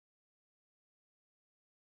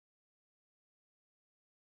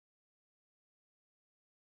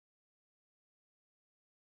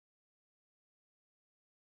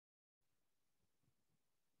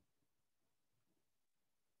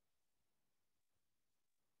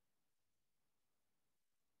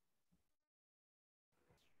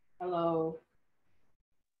Hello,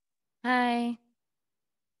 Hi,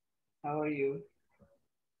 how are you?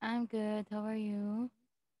 I'm good. How are you?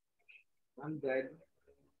 I'm good.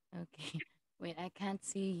 Okay. Wait, I can't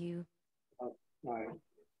see you. Oh, sorry.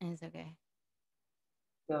 It's okay.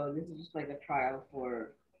 So this is just like a trial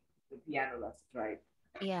for the piano lessons, right?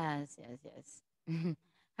 Yes, yes, yes.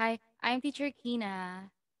 Hi, I'm teacher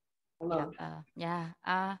Kina. Yep. Hello.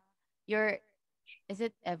 Yeah. You're. Is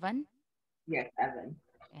it Evan? Yes, Evan.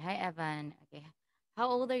 Okay, hi, Evan. Okay. How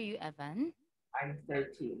old are you, Evan? I'm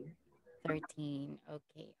 13. 13.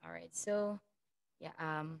 Okay. All right. So, yeah.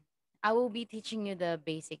 I will be teaching you the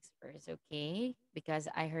basics first. Okay, because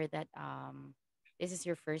I heard that this is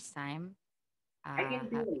your first time I can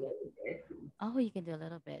do a having it. little bit. Oh, you can do a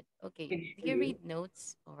little bit. I Okay. can Did show you you. read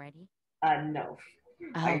notes already? No.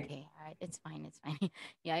 I Okay. All right. It's fine. It's fine.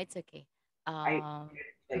 Yeah, it's okay. I Mm,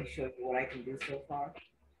 like show you what I can do so far.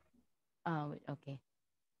 oh, okay.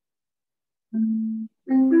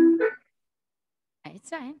 It's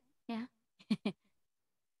fine. Yeah.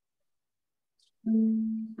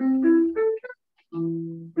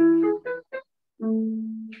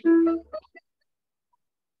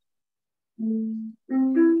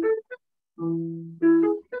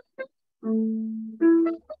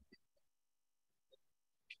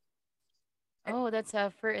 Oh, that's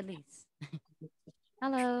for Elise.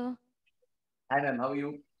 Hello. Hi, ma'am. How are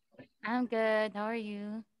you? I'm good. How are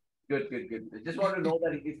you? Good, good, good. I just want to know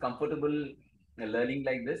that if he's comfortable learning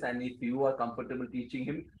like this, and if you are comfortable teaching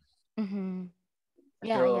him. Mm-hmm.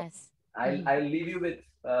 Yeah. So Yes. I'll Mm-hmm. I'll leave you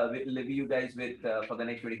leave you guys with for the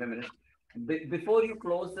next 25 minutes. Before you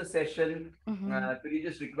close the session, Mm-hmm. could you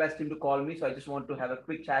just request him to call me? So I just want to have a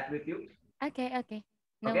quick chat with you. Okay. Okay.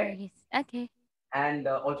 No Okay, worries. Okay. and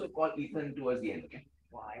also call Ethan towards the end. Okay.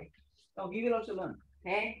 Why? Now he will also learn.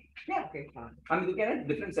 Eh? Yeah, okay, fine. I mean, we can have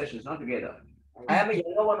different sessions, not together. I Okay. have a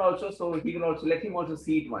younger one also, so he will also let him also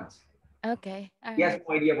see it once. Okay. All He has right.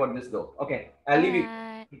 no idea about this though. Okay, I'll All leave you.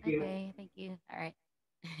 right. Thank you. Okay. Thank you. All right.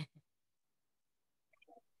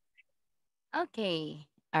 Okay.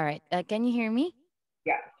 All right. Can you hear me?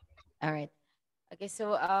 Yeah. All right. Okay,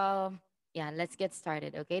 so yeah, let's get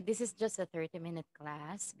started. Okay, this is just a 30-minute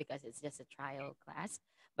class because it's just a trial class.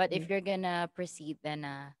 But if Mhm. you're gonna proceed, then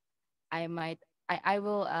I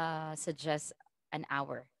will suggest an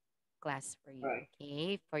hour class for you. Right.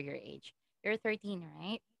 Okay, for your age. You're 13,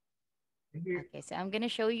 right? Mhm. Okay, so I'm gonna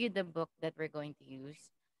show you the book that we're going to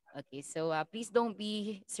use. Okay, so please don't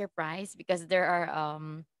be surprised because there are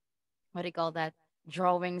what do you call that,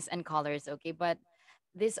 drawings and colors. Okay, but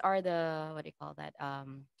these are the, what do you call that,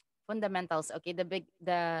 fundamentals. Okay,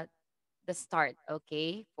 the start.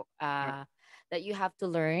 Okay, Right. that you have to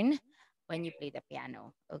learn when you play the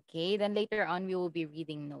piano. Okay, then later on we will be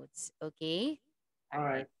reading notes. Okay. All All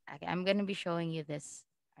right. right. Okay, I'm gonna be showing you this.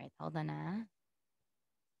 All right, hold on.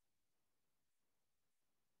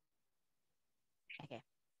 Okay,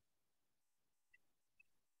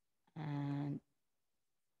 and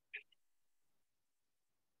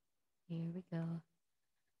here we go.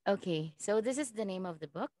 Okay, so this is the name of the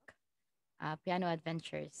book, Piano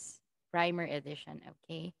Adventures, Primer Edition.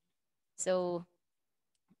 Okay, so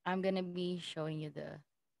I'm gonna be showing you the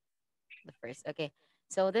first. Okay,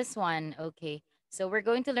 so this one. Okay, so we're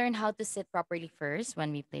going to learn how to sit properly first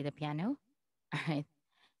when we play the piano. All right.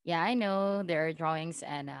 Yeah, I know there are drawings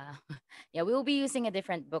and yeah, we will be using a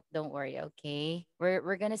different book. Don't worry. Okay,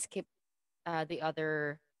 we're gonna skip the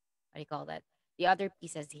other, what do you call that? The other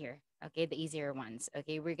pieces here. Okay, the easier ones.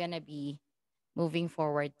 Okay, we're gonna be moving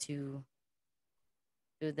forward to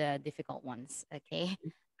the difficult ones. Okay.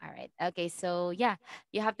 All right. Okay. So yeah,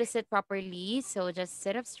 you have to sit properly. So just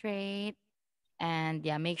sit up straight and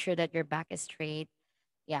yeah, make sure that your back is straight.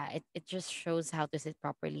 Yeah, it just shows how to sit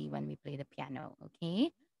properly when we play the piano. Okay.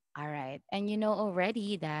 All right. And you know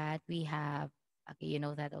already that we have, okay, you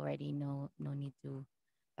know that already. No need to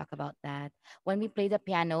talk about that. When we play the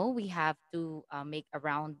piano, we have to make a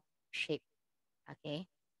round shape. Okay,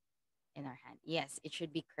 in our hand. Yes, it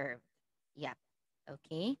should be curved. Yep.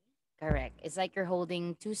 Okay. Correct. It's like you're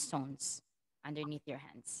holding two stones underneath your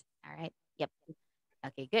hands. All right. Yep.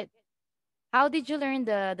 Okay, good. How did you learn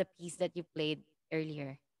the piece that you played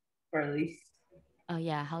earlier? Or at least Oh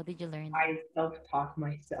yeah, how did you learn that? I self-taught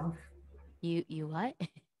myself. You what?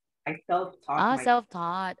 I self-taught Ah, myself.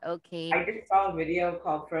 self-taught. Okay. I just saw a video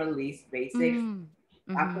called For Least Basics. Mm.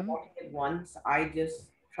 After Mm-hmm. watching it once, I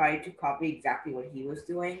just tried to copy exactly what he was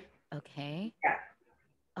doing. Okay. Yeah,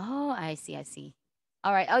 Oh, I see, I see.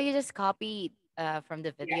 All right. Oh, you just copied from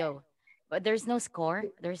the yeah. video. But there's no score.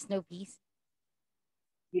 There's no piece.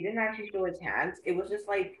 He didn't actually show his hands. It was just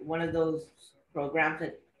like one of those programs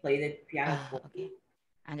that play the piano Ah, for okay. you.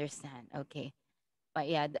 Understand. Okay. But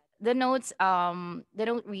yeah, the notes, the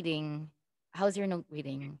note reading. How's your note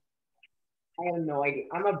reading? I have no idea.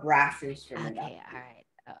 I'm a brass instrument, Okay. All actually. right.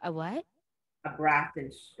 A what? A brass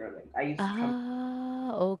instrument. I used trumpet.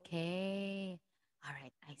 Oh, okay. All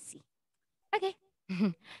right. I see. Okay.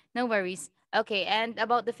 No worries. Okay. And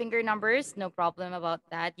about the finger numbers, no problem about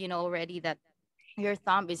that. You know already that your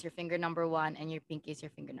thumb is your finger number one and your pinky is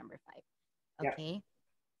your finger number five. Yeah. Okay.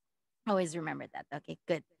 Always remember that. Okay.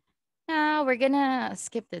 Good. Now we're gonna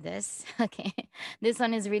skip to this. Okay. This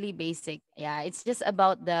one is really basic. Yeah, it's just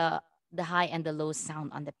about the high and the low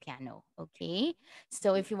sound on the piano. Okay.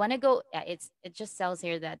 So if you wanna go, yeah, it just tells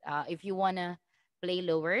here that if you wanna play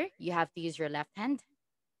lower, you have to use your left hand.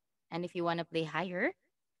 And if you wanna play higher,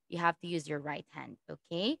 you have to use your right hand.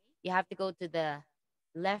 Okay. You have to go to the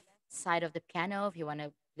left side of the piano if you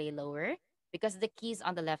wanna play lower, because the keys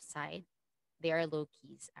on the left side, they are low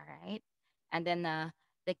keys. All right. And then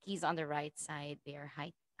the keys on the right side, they are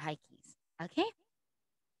high keys. Okay.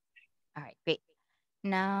 All right. Great.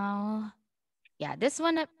 Now, yeah, this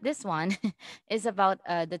one is about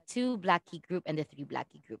the two black key group and the three black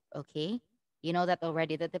key group. Okay. You know that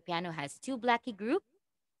already that the piano has two black key group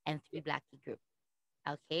and three black key group.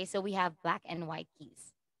 Okay. So we have black and white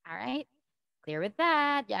keys. All right. Clear with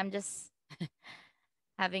that. Yeah, I'm just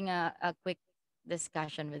having a quick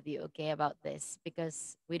discussion with you, okay, about this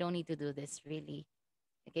because we don't need to do this really.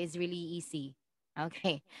 Okay, it's really easy.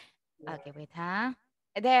 Okay. Yeah. Okay, wait, huh?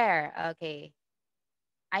 There. Okay.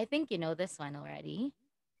 I think you know this one already.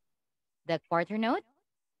 The quarter note.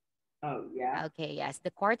 Oh, yeah. Okay, yes.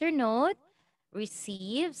 The quarter note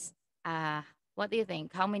receives what do you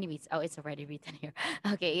think? How many beats? Oh, it's already written here.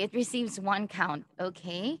 Okay, it receives one count.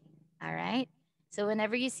 Okay. All right. So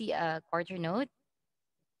whenever you see a quarter note,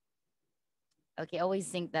 okay, always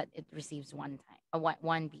think that it receives one time,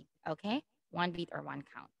 one beat. Okay, one beat or one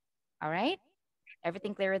count. All right.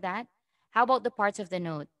 Everything clear with that? How about the parts of the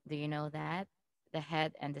note? Do you know that? The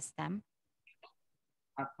head and the stem?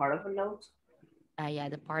 A part of a note. Yeah,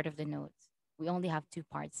 the part of the notes. We only have two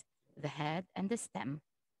parts, the head and the stem.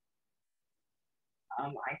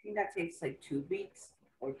 I think that takes like 2 beats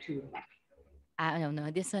or two. I don't know.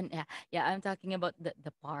 This one, yeah, yeah. I'm talking about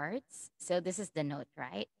the parts. So this is the note,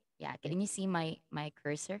 right? Yeah. Can you see my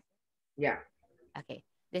cursor? Yeah. Okay.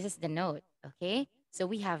 This is the note. Okay. So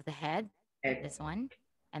we have the head, And this one,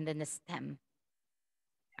 and then the stem.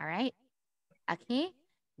 All right. Okay. yeah.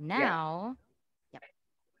 Now, yep.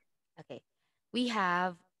 Okay. We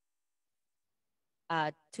have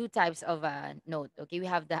two types of note. Okay, we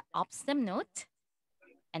have the upstem note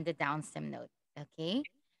and the downstem note. Okay,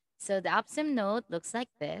 so the upstem note looks like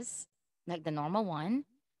this, like the normal one.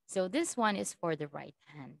 So this one is for the right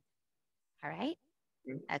hand. All right.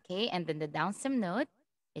 Mm. Okay, and then the downstem note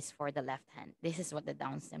is for the left hand. This is what the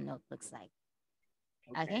downstem note looks like.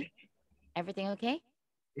 Okay, Okay. everything okay?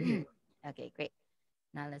 Hmm. Okay, great.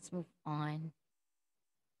 Now let's move on.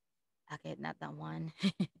 Okay, not that one.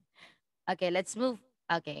 Okay, let's move.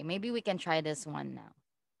 Okay, maybe we can try this one now.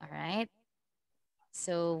 All right.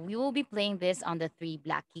 So we will be playing this on the three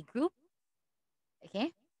black key group.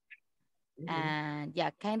 Okay. Hmm. And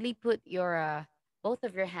yeah, kindly put your both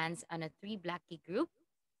of your hands on a three black key group.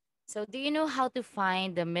 So do you know how to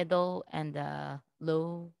find the middle and the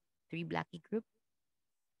low three black key group?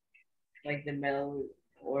 Like the middle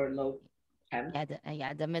or low temp.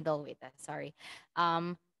 Yeah, the middle. Wait, sorry.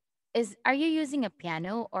 Um, is are you using a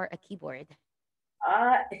piano or a keyboard?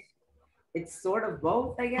 Uh, it's sort of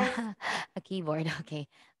both, I guess. A keyboard. Okay.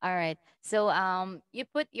 All right. So you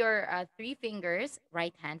put your three fingers,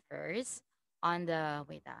 right hand first, on the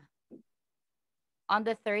on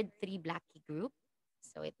the third three black key group.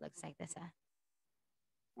 So it looks like this, third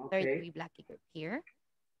Okay. three black key group here.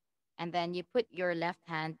 And then you put your left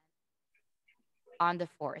hand on the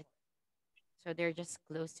fourth. So they're just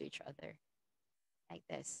close to each other, like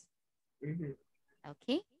this. Hmm.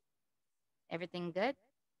 Okay. Everything good?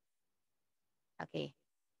 Okay.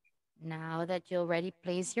 Now that you already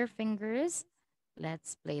placed your fingers,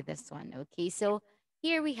 let's play this one. Okay. So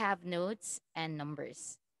here we have notes and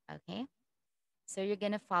numbers. Okay. So you're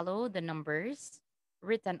going to follow the numbers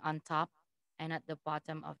written on top and at the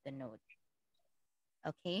bottom of the note.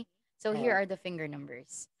 Okay. So All here right. are the finger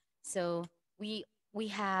numbers. So we we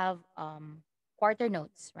have quarter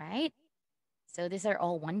notes, right? So these are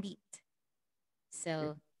all one beat.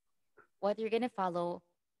 So what you're gonna follow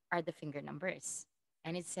are the finger numbers.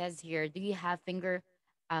 And it says here, do you have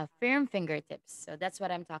firm fingertips? So that's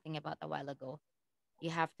what I'm talking about a while ago. You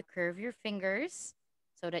have to curve your fingers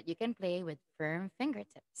so that you can play with firm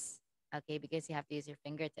fingertips. Okay, because you have to use your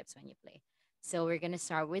fingertips when you play. So we're gonna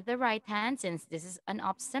start with the right hand since this is an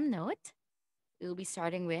up stem note. We'll be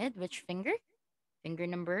starting with which finger? Finger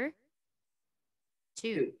number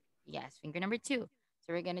two. Two. Yes, finger number two.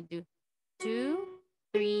 So we're gonna do two,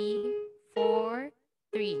 three, four,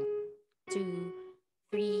 three, two,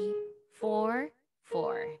 three, four,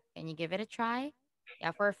 four. Can you give it a try?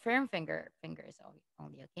 Yeah, for firm fingers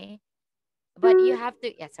only, okay? But you have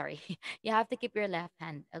to, yeah, sorry. You have to keep your left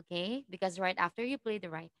hand, okay? Because right after you play the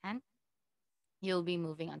right hand, you'll be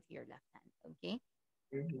moving onto your left hand, okay?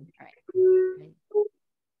 Mm-hmm. All right.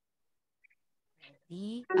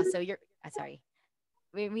 Ready? Ready? So you're, sorry.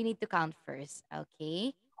 We need to count first,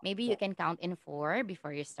 okay? Maybe you can count in four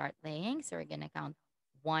before you start playing. So we're gonna count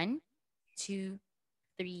one, two,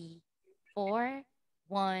 three, four.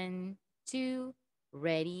 One, two,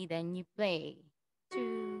 ready, then you play.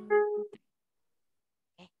 Two,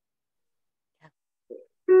 okay, go.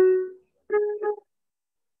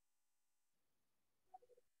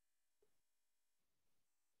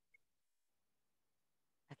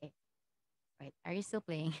 Okay, wait, are you still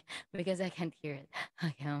playing? Because I can't hear it.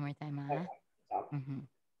 Okay, one more time, Okay. Stop. Mm-hmm.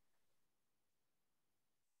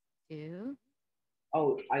 Two.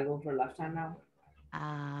 Oh, I go for left hand now.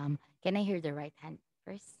 Can I hear the right hand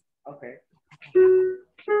first? Okay. Okay.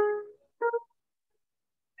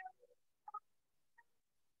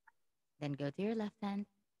 Then go to your left hand.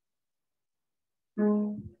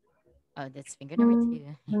 Oh, that's finger number two.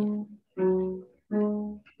 Yeah.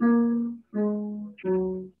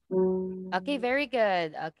 Okay, very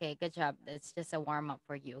good. Okay, good job. That's just a warm up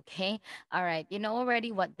for you. Okay. All right. You know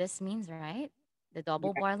already what this means, right? The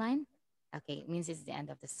double Yeah. bar line. Okay, it means it's the end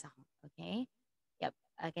of the song. Okay. Yep.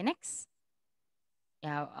 Okay, next.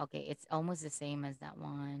 Yeah, okay. It's almost the same as that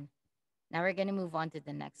one. Now we're gonna move on to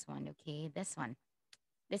the next one. Okay, this one.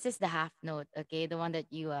 This is the half note. Okay, the one that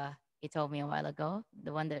you told me a while ago.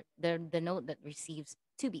 The one that the note that receives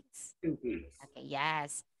two beats. Two beats. Okay,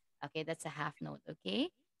 yes. Okay, that's a half note. Okay,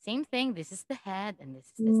 same thing. This is the head and this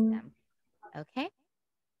is the stem. Okay.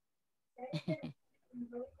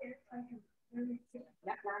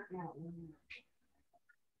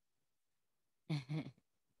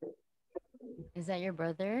 Is that your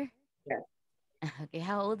brother? Yes. Okay,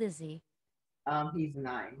 how old is he? He's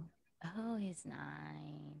 9. Oh, he's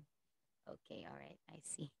 9. Okay, all right, I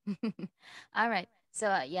see. All right.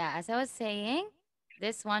 So yeah, as I was saying,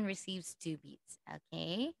 this one receives two beats.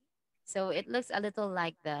 Okay, so it looks a little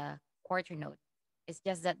like the quarter note. It's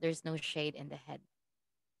just that there's no shade in the head.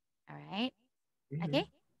 All right. Mm-hmm. Okay.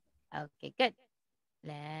 Okay. Good.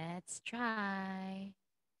 Let's try.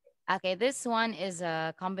 Okay, this one is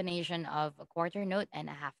a combination of a quarter note and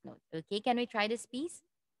a half note. Okay, can we try this piece?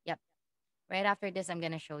 Yep. Right after this, I'm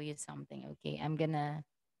gonna show you something. Okay,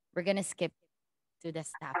 we're gonna skip to the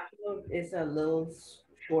staff. Half note is a little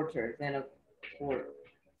shorter than a quarter.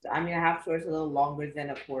 I mean, a half short is a little longer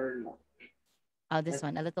than a quarter note. Oh, this That's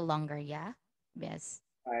one a little longer. Yeah. Yes.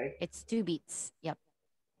 right. It's two beats. Yep.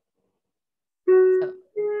 So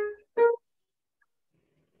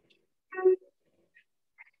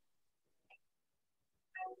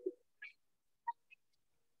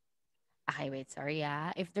okay, wait. Sorry.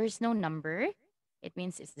 Yeah. If there's no number, it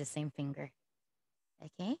means it's the same finger.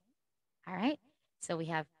 Okay. All right. So we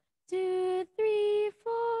have two, three,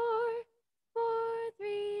 four, four,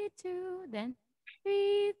 three, two. Then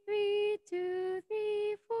three, three, two,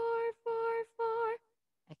 three, four, four, four.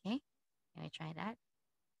 Okay. Can we try that?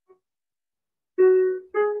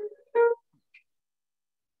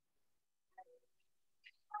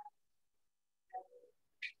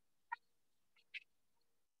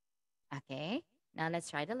 Okay. Now let's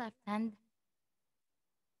try the left hand.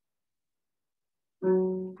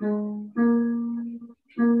 Mm, mm.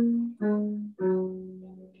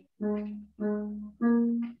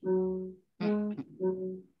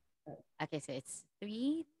 Okay, so it's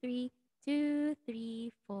three, three, two,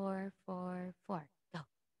 three, four, four, four. Go.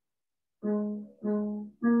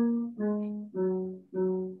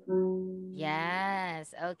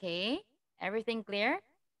 Yes. Okay. Everything clear?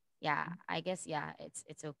 Yeah, I guess yeah, it's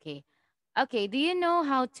okay. Okay, do you know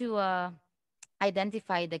how to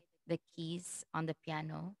identify the keys on the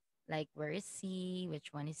piano? Like where is C,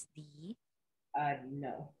 which one is D?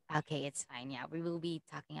 No. Okay, it's fine. Yeah, we will be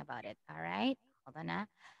talking about it. All right. Hold on.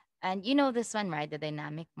 And you know this one, right? The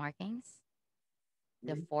dynamic markings,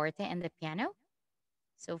 the Mhm. forte and the piano.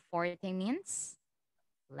 So forte means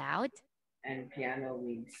loud. And piano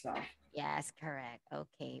means soft. Yes, correct.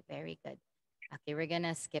 Okay, very good. Okay, we're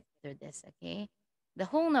gonna skip through this. Okay, the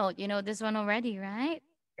whole note. You know this one already, right?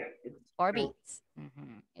 It's Four beats.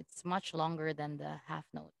 It's much longer than the half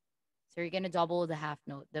note. So you're gonna double the half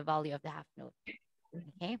note, the value of the half note.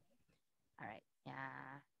 Okay. All right. Yeah.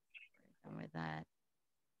 We're done with that.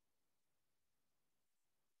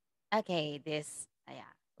 Okay. This. Yeah.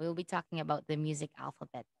 We'll be talking about the music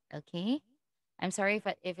alphabet. Okay. I'm sorry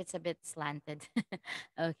if it's a bit slanted.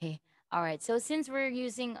 Okay. All right. So since we're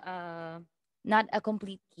using not a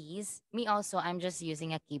complete keys, me also I'm just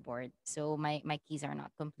using a keyboard. So my keys are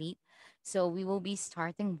not complete. So we will be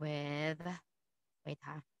starting with wait,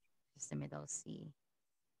 half just the middle C.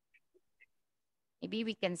 Maybe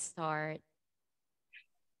we can start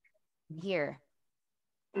here.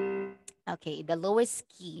 Okay, the lowest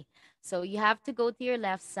key. So you have to go to your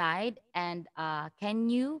left side and can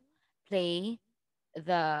you play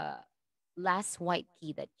the last white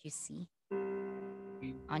key that you see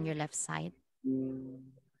on your left side?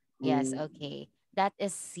 Yes, okay. That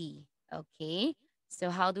is C. Okay. So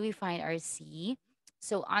how do we find our C?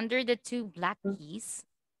 So under the two black keys,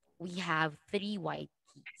 we have three white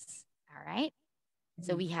keys. All right.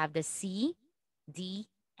 So we have the C, D,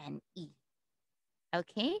 and E.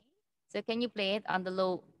 Okay. So can you play it on the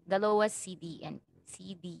lowest C, D, and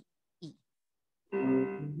C, D, E?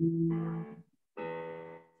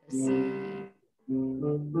 So C.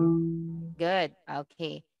 Good.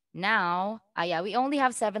 Okay. Now, yeah, we only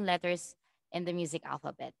have seven letters in the music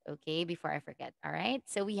alphabet. Okay, before I forget. All right.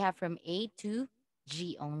 So we have from A to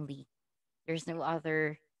G only. There's no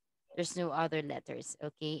other. There's no other letters.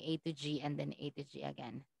 Okay, A to G and then A to G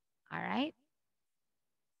again. All right.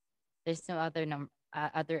 There's no other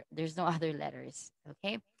other. There's no other letters.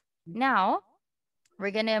 Okay. Now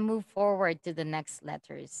we're gonna move forward to the next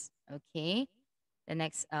letters. Okay. The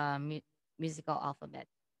next musical alphabet.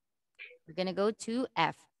 We're gonna go to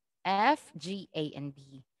F. F, G, A, and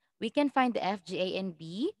B. We can find the F, G, A, and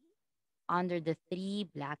B under the three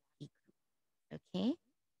black key group. Okay.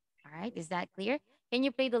 All right. Is that clear? Can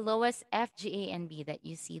you play the lowest F, G, A, and B that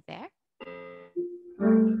you see there?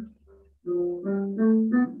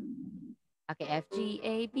 Okay. F, G,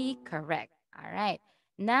 A, B. Correct. All right.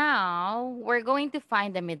 Now we're going to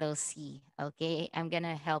find the middle C. Okay. I'm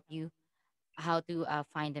gonna help you how to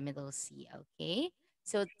find the middle C. Okay.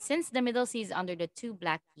 So since the middle C is under the two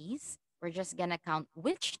black keys, we're just gonna count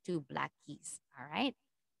which two black keys. All right.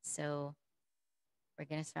 So we're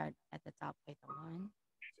gonna start at the top with a one,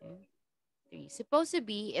 two, three. Supposed to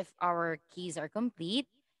be if our keys are complete,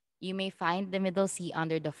 you may find the middle C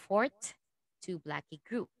under the fourth two black key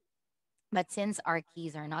group. But since our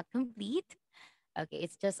keys are not complete, okay,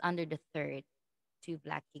 it's just under the third two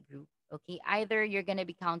black key group. Okay. Either you're gonna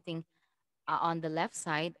be counting on the left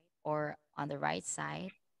side or on the right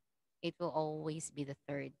side, it will always be the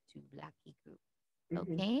third two black key group.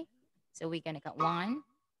 Mm-hmm. Okay? So we're gonna count one,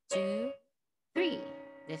 two, three.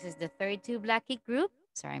 This is the third two black key group.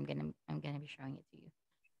 Sorry, I'm gonna be showing it to you.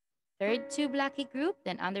 Third two black key group.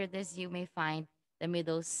 Then under this you may find the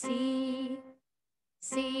middle C,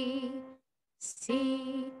 C,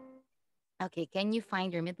 C. Okay, can you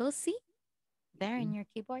find your middle C there in your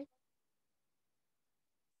keyboard?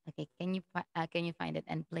 Okay, can you find it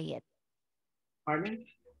and play it? Pardon?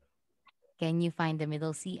 Can you find the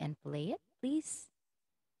middle C and play it, please?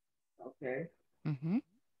 Okay. Mm-hmm.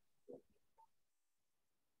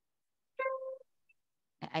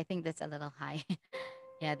 I think that's a little high.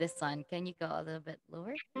 Yeah, this one. Can you go a little bit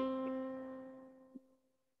lower?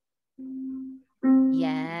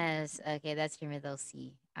 Yes. Okay, that's your middle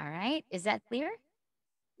C. All right. Is that clear?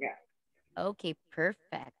 Yeah. Okay,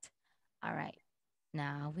 perfect. All right.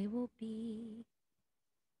 Now we will be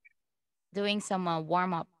doing some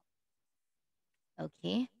warm up.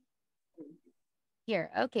 Okay. Here.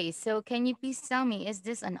 Okay. So can you please tell me, is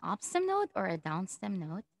this an up stem note or a down stem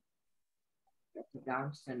note? That's a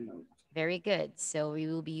down stem note. Very good. So we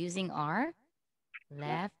will be using our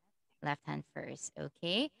left left hand first.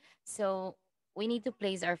 Okay. So we need to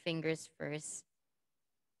place our fingers first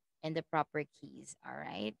in the proper keys. All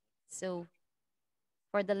right. So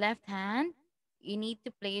for the left hand, you need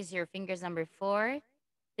to place your fingers number four,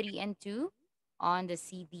 three, and two on the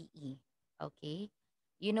C, D, E. Okay.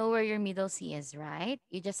 You know where your middle C is, right?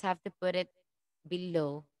 You just have to put it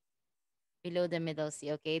below, below the middle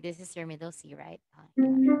C. Okay. This is your middle C, right?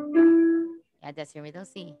 Hang on. Yeah, that's your middle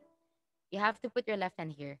C. You have to put your left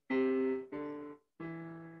hand here.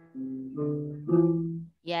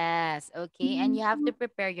 Yes. Okay. And you have to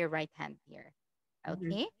prepare your right hand here. Mm-hmm.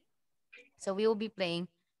 Okay. So we will be playing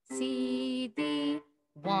C, D,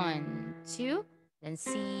 one, two, then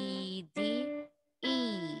C, D,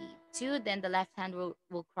 E, two. Then the left hand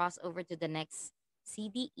will cross over to the next C,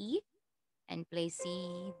 D, E and play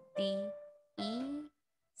C, D, E,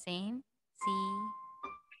 same, C.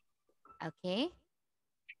 Okay.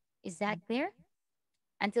 Is that clear?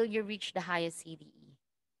 Until you reach the highest C, D, E.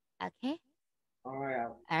 Okay. All right.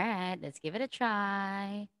 All right, let's give it a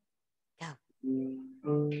try. Go.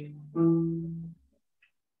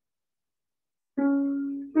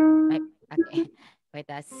 Right. Okay. Wait,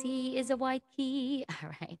 C is a white key. All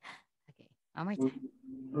right. Okay. One more time.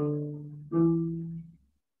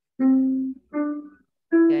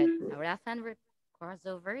 Good. Now left hand cross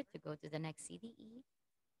over to go to the next C, D, E.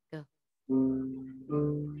 Go.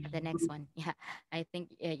 The next one. Yeah. I think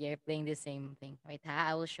you're playing the same thing. Wait,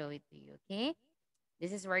 I will show it to you. Okay.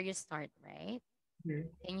 This is where you start, right? Mhm.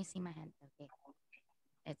 Can you see my hand? Okay.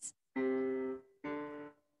 It's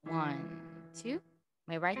one, two.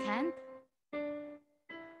 My right hand.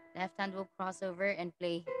 Left hand will cross over and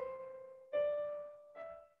play.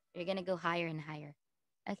 You're gonna go higher and higher.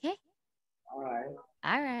 Okay? All right.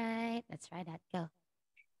 All right. Let's try that. Go.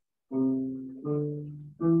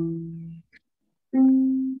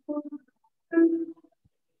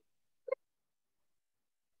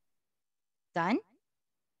 Done?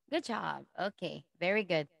 Good job. Okay. Very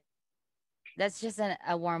good. That's just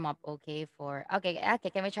a warm up, okay, for okay,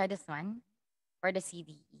 can we try this one? For the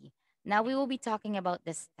CDE. Now we will be talking about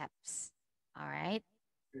the steps. All right.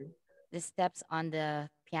 Mhm. The steps on the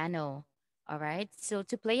piano. All right. So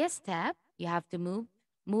to play a step, you have to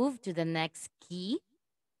move to the next key,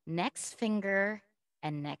 next finger,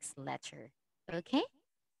 and next letter. Okay?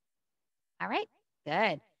 All right.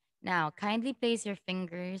 Good. Now kindly place your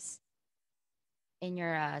fingers in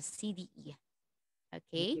your CDE.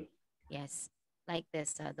 Okay? Yes. Like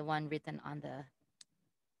this, the one written on the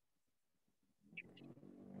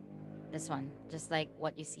this one, just like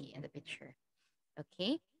what you see in the picture.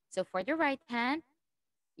 Okay? So for the right hand,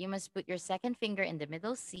 you must put your second finger in the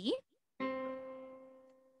middle C,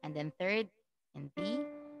 and then third in B,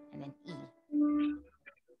 and then E.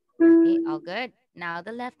 Okay, all good. Now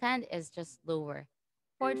the left hand is just lower.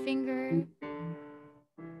 Fourth finger.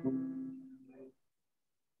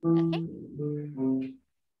 Okay,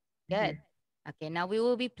 good. Okay, now we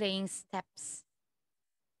will be playing steps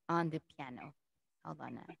on the piano. Hold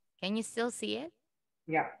on. Can you still see it?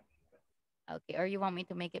 Yeah, Okay, or you want me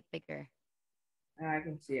to make it bigger? I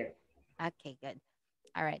can see it. Okay, good.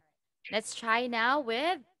 All right. Let's try now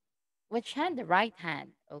with which hand? The right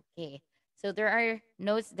hand. Okay. So there are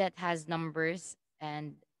notes that has numbers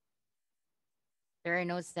and there are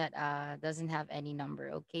notes that doesn't have any number.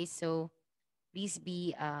 Okay. So please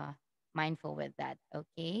be mindful with that.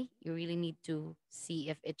 Okay. You really need to see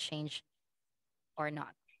if it changed or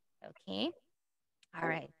not. Okay. All Oh,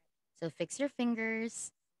 right. So fix your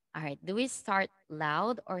fingers. All right. Do we start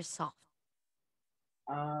loud or soft?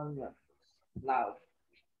 um, loud.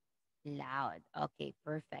 Loud. Okay,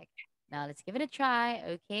 perfect. Now let's give it a try.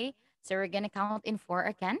 Okay. So we're gonna count in four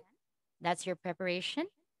again. That's your preparation.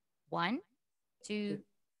 One, two,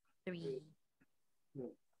 three.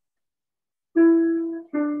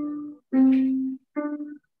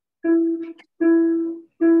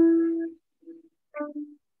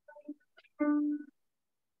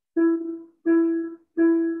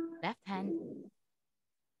 Left hand,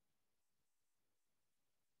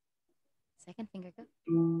 second finger go.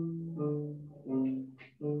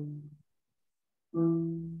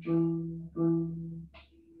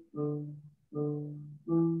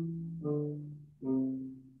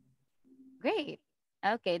 Great.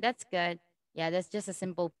 Okay, that's good. Yeah, that's just a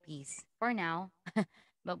simple piece for now.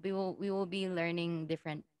 But we will be learning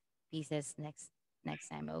different pieces next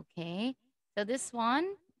time, okay? So this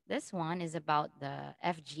one is about the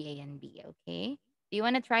F, G, A, and B, okay? Do you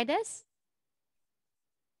want to try this?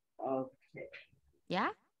 Okay. Yeah?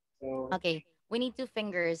 So, Okay. We need two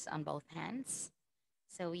fingers on both hands.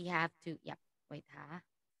 So we have to, yep, wait, huh?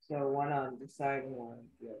 so one on this side, one on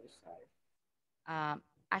the other side. Um,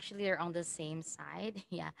 Actually, they're on the same side.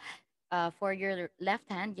 Yeah. For your left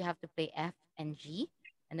hand, you have to play F and G,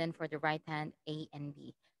 and then for the right hand, A and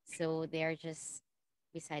B. So they are just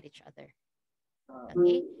beside each other.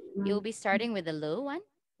 Okay. You'll be starting with the low one,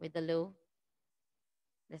 with the low,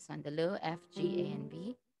 this one, the low F, G, A, and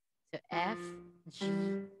B. So F, G,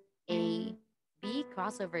 A, B,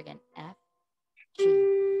 crossover again. F, G,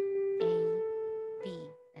 A, B,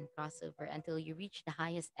 then crossover until you reach the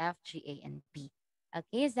highest F, G, A, and B.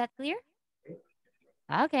 Okay, is that clear?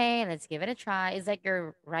 Okay, let's give it a try. It's like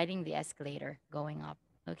you're riding the escalator going up.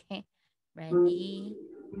 Okay, ready?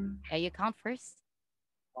 Yeah, you count first.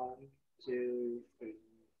 One, two, three.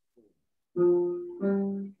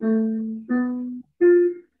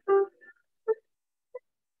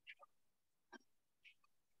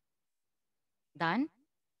 Done?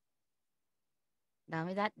 Done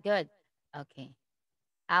with that? Good. Okay.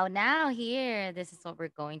 Oh, now here, this is what we're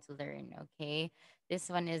going to learn. Okay, this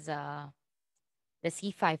one is the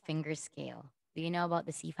C5 finger scale. Do you know about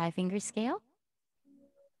the C5 finger scale?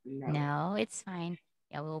 No. No, it's fine.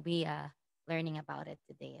 Yeah, we'll be learning about it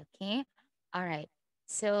today, okay? All right.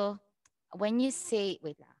 So when you say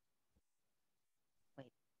wait lang,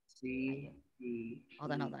 wait, C okay. D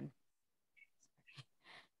Hold E. on.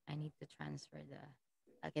 I need to transfer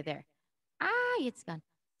the okay there. Ah, it's gone.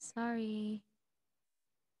 Sorry.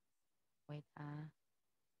 Wait,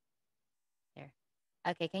 there.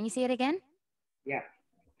 Okay, can you see it again? Yeah.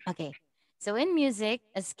 Okay. So in music,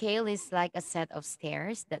 a scale is like a set of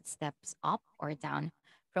stairs that steps up or down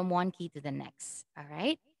from one key to the next. All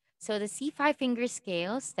right. So the C5 finger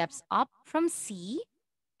scale steps up from C,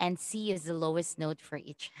 and C is the lowest note for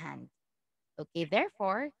each hand. Okay.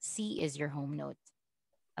 Therefore, C is your home note.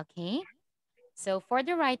 Okay. So for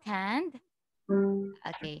the right hand,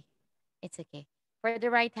 okay, it's okay. For the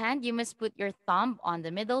right hand, you must put your thumb on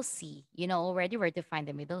the middle C. You know already where to find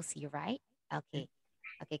the middle C, right? Okay.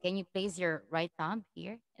 Okay, can you place your right thumb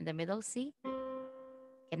here in the middle C?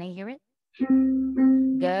 Can I hear it?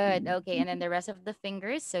 Good. Okay, and then the rest of the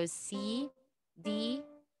fingers. So C, D,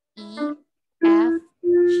 E, F,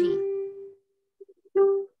 G.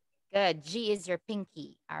 Good. G is your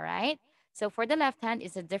pinky. All right. So for the left hand,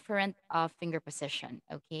 is a different finger position.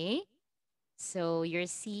 Okay. So your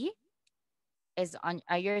C is on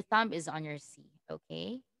your thumb is on your C.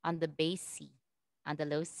 Okay, on the base C, on the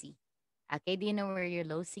low C. Okay. Do you know where your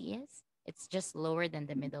low C is? It's just lower than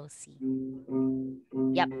the middle C.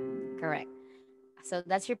 Yep. Correct. So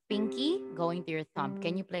that's your pinky going to your thumb.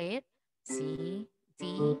 Can you play it? C,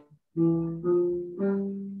 D.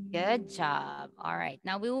 Good job. All right.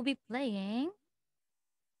 Now we will be playing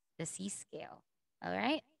the C scale. All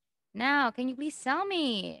right. Now, can you please tell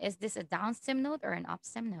me, is this a downstem note or an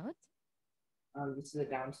upstem note? This is a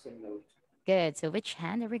downstem note. Good. So which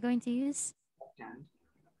hand are we going to use? Left hand.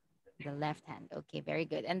 The left hand. Okay, very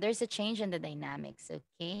good. And there's a change in the dynamics.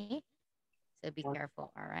 Okay. So be One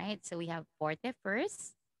careful. All right. So we have forte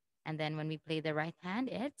first. And then when we play the right hand,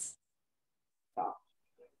 it's top.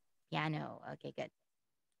 piano. Okay, good.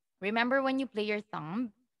 Remember when you play your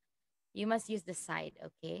thumb, you must use the side,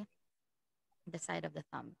 okay? The side of the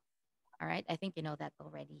thumb. All right. I think you know that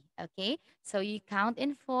already. Okay. So you count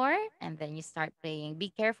in four and then you start playing. Be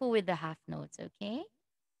careful with the half notes, okay?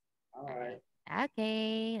 All All right. right.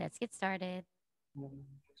 Okay. Let's get started. One,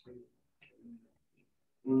 two.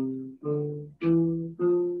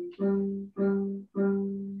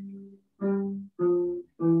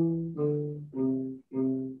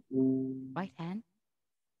 Right hand.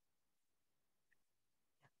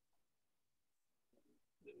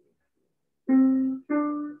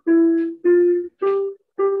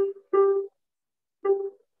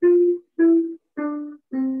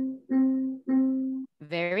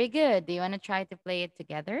 Very good. Do you want to try to play it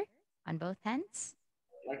together on both hands?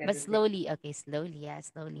 Like at But the same. slowly, okay, slowly, yeah,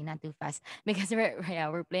 slowly, not too fast. Because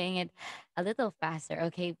we're playing it a little faster.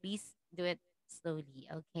 Okay, please do it slowly,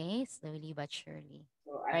 okay? Slowly but surely.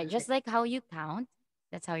 So All at right, the same just like how you count,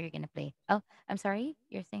 that's how you're gonna play. Oh, I'm sorry,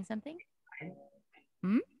 you're saying something? time.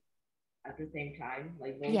 Hmm? At the same time,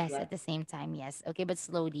 like those Yes, left. at the same time, yes. Okay, but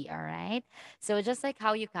slowly, all right? So just like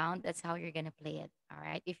how you count, that's how you're gonna play it. All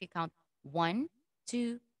right. If you count one,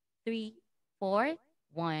 two, three, four,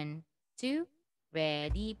 one, two,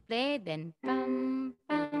 ready, play, then pum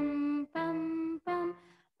pum pum pum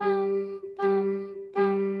pum pum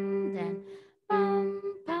pum then pum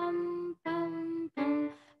pum pum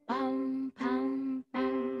pum pum pum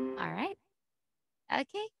pum. All right.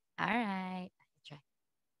 Okay. All right. Try.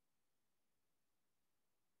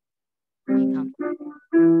 You count.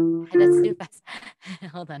 That's too fast.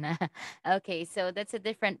 Hold on. Okay, so that's a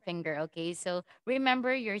different finger. Okay, so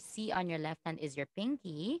remember your C on your left hand is your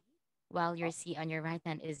pinky, while your C on your right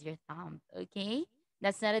hand is your thumb. Okay,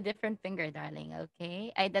 that's not a different finger, darling.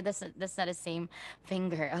 Okay, that's not the same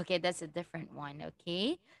finger. Okay, that's a different one.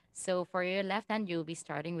 Okay, so for your left hand, you'll be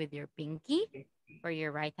starting with your pinky. For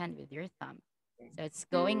your right hand, with your thumb. So it's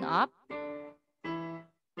going up,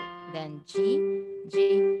 then G,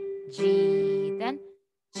 G, G, then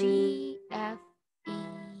G, F, E,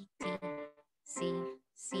 D, C,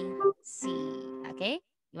 C, C. Okay?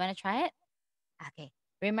 You want to try it? Okay.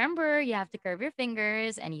 Remember, you have to curve your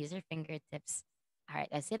fingers and use your fingertips. All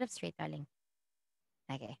right, sit up straight, darling.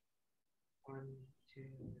 Okay. One, two,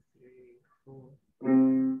 three, four.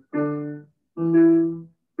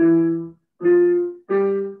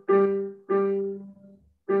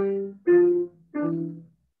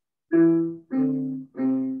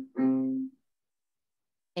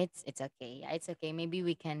 It's okay. Yeah, it's okay. Maybe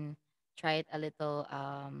we can try it a little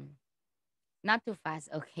not too fast,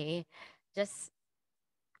 okay? Just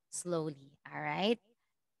slowly, all right?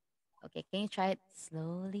 Okay, can you try it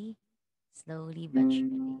slowly? Slowly but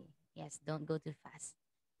surely. Yes, don't go too fast.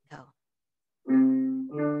 Go.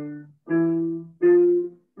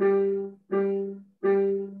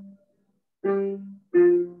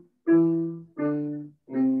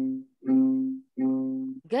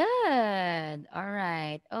 Good. All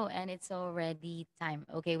right. Oh, and it's already time.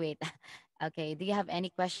 Okay, wait. Okay, do you have any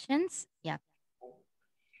questions? Yeah.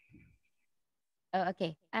 Oh,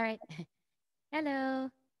 okay. All right. Hello.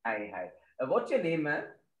 Hi, hi. What's your name, ma'am?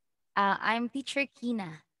 I'm teacher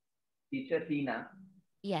Kina. Teacher Tina.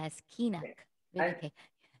 Yes, Kina Okay. with a And K.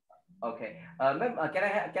 okay, ma'am, can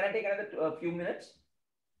I take another few minutes?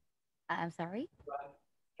 I'm sorry.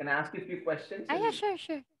 Can I ask you a few questions? Ah, yeah, And sure,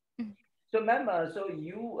 sure. Mhm. so, ma'am, so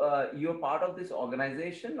you're part of this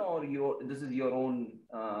organization, or this is your own?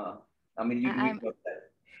 I mean, you do it I'm yourself.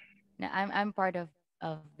 no, I'm part of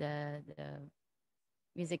the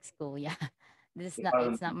music school. Yeah, this is You're not. part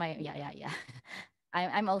of It's not my. Yeah, yeah, yeah.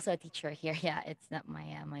 I'm also a teacher here. Yeah, it's not my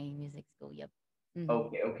my music school. Yep. Mm-hmm.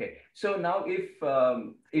 okay, okay. So now, if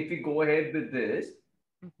we go ahead with this,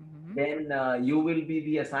 Mm-hmm. then you will be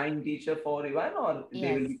the assigned teacher for Ivan, or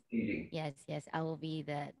they will Yes, be changing. yes, yes. I will be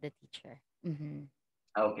the teacher. Mm-hmm.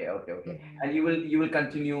 Okay, okay, okay. Mm-hmm. And you will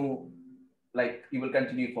continue, like you will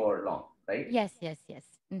continue for long, right? Yes, yes, yes.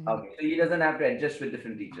 Mm-hmm. Okay, so he doesn't have to adjust with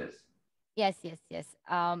different teachers. Yes, yes, yes.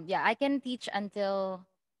 Yeah, I can teach until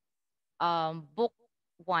book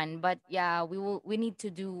one, but yeah, we need to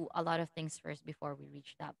do a lot of things first before we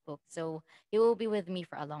reach that book. So he will be with me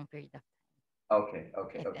for a long period of Okay,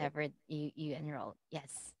 okay, if okay. ever you enroll.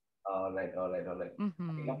 Yes. All right, all right, all right. Okay,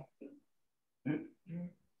 Mm-hmm. hmm?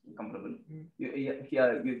 Comfortable.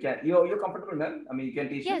 You can. You're comfortable, man. I mean, you can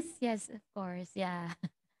teach Yes, him. yes, of course. Yeah.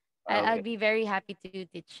 I'll Okay, be very happy to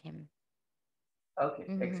teach him. okay,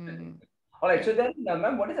 excellent. Mm-hmm. All right. So Yeah. then,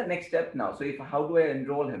 ma'am, what is the next step now? So if how do I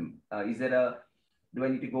enroll him? Is there a do I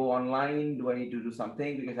need to go online? Do I need to do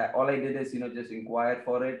something? Because all I did is just inquire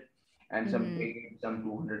for it and some Mm-hmm. paid some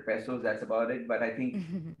 200 pesos. That's about it. But I think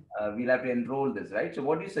we'll have to enroll this, right? So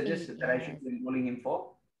what do you suggest that I should Yes. be enrolling him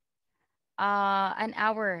for? An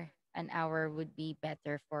hour would be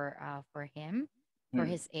better for him, for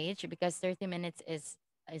Hmm. his age, because 30 minutes is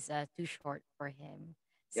too short for him.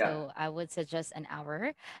 Yeah, So I would suggest an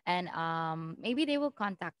hour, and maybe they will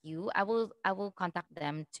contact you. I will contact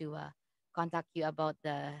them to contact you about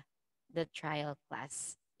the trial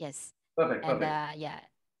class. Yes, perfect, and perfect. yeah,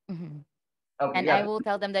 mhm. Okay, And I yeah. will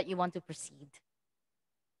tell them that you want to proceed.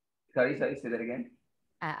 Sorry, sorry. Say that again.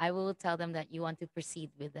 I will tell them that you want to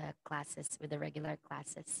proceed with the classes, with the regular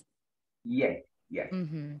classes. Yes, yes.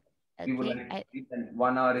 Mm-hmm. We would Okay. like to see that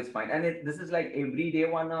 1 hour is fine. And this is like every day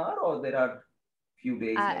 1 hour, or there are few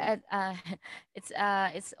days like.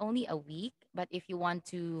 It's only a week, but if you want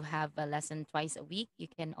to have a lesson twice a week, you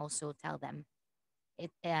can also tell them.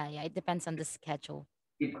 Yeah, it depends on the schedule.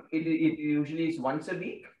 It usually is once a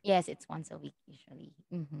week. Yes, it's once a week usually.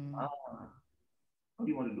 Mm-hmm. Ah, what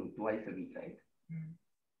do you want to do? Twice a week, right?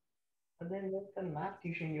 But then with the math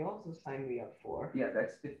tuition you also signed me up for. Yeah,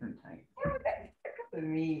 that's different time. I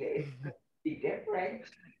mean, it's be different.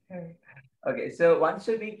 Okay, so once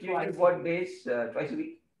a week, usually Twice a what week. days? Twice a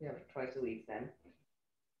week? Yeah, twice a week then.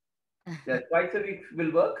 Yeah, twice a week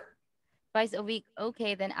will work. Twice a week.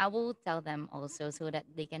 Okay, then I will tell them also so that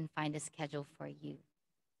they can find a schedule for you.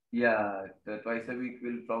 Yeah, the twice a week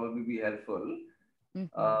will probably be helpful.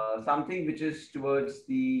 Mm-hmm. Something which is towards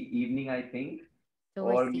the evening, I think,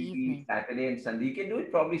 Towards or the maybe evening. Saturday and Sunday. You can do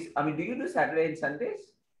it probably. I mean, do you do Saturday and Sundays?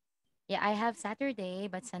 Yeah, I have Saturday,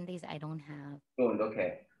 but Sundays I don't have. Don't.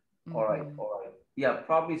 Okay. All right. Mm-hmm. All right. Yeah,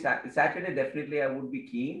 probably Saturday. Definitely, I would be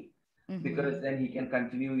keen because Mm-hmm. then he can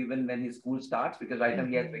continue even when his school starts. Because right now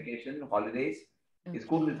he has Mm-hmm. vacation, holidays. His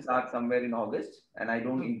school will Okay. start somewhere in August, and I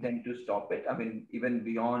don't Okay. intend to stop it. I mean, even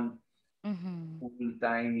beyond Mm-hmm. school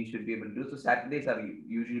time, he should be able to do. So Saturdays are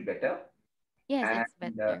usually better, Yes, it's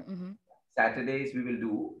and better. Mm-hmm. Saturdays we will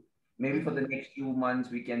do. Maybe for the Mm-hmm. next few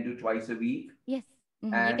months we can do twice a week, Yes.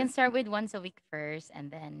 Mm-hmm. You can and start with once a week first,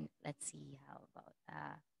 and then let's see how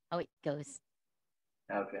it goes.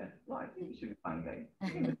 okay, well, I think we should be fine, right?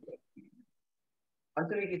 Even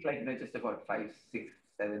once a week is like just about five, six,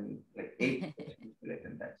 seven, like 8 questions to it,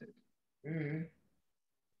 and that's it. Mm-hmm.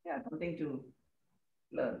 Yeah, something to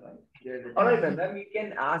learn, right? There's a All right, time. then we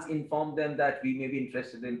can inform them that we may be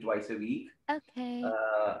interested in twice a week, Okay.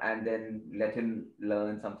 and then let him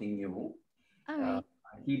learn something new. All Uh, right.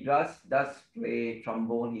 he does play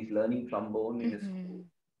trombone. He's learning trombone in his school.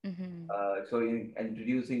 Mm-hmm. Mm-hmm. So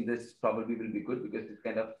introducing this probably will be good because it's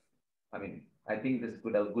kind of, I mean, I think this is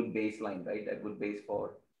a good baseline, right? A good base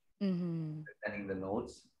for Mm-hmm. understanding the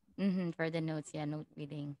notes. Mm-hmm. For the notes, yeah, note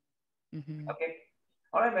reading. Mm-hmm. Okay.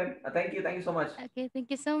 All right, ma'am. Thank you. Thank you so much. Okay,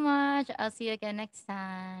 thank you so much. I'll see you again next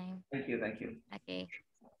time. Thank you. Thank you. Okay.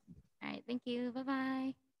 All right. Thank you. Bye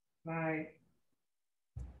bye. Bye.